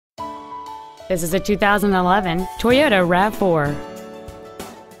This is a 2011 Toyota RAV4.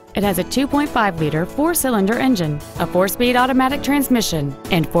 It has a 2.5-liter four-cylinder engine, a 4-speed automatic transmission,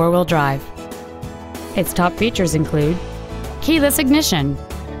 and four-wheel drive. Its top features include keyless ignition,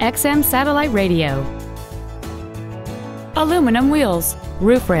 XM satellite radio, aluminum wheels,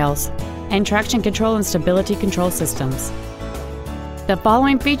 roof rails, and traction control and stability control systems. The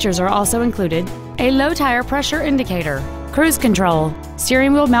following features are also included: a low tire pressure indicator, cruise control,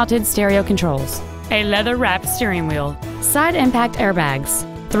 steering wheel mounted stereo controls, a leather-wrapped steering wheel, side impact airbags,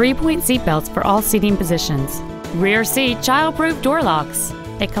 3-point seat belts for all seating positions, rear seat child-proof door locks,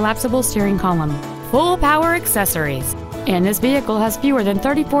 a collapsible steering column, full power accessories, and this vehicle has fewer than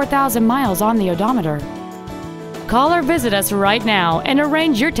 34,000 miles on the odometer. Call or visit us right now and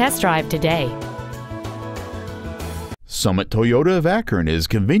arrange your test drive today. Summit Toyota of Akron is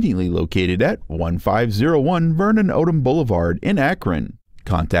conveniently located at 1501 Vernon Odom Boulevard in Akron.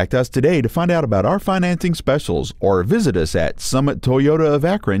 Contact us today to find out about our financing specials or visit us at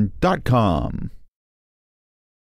summittoyotaofakron.com.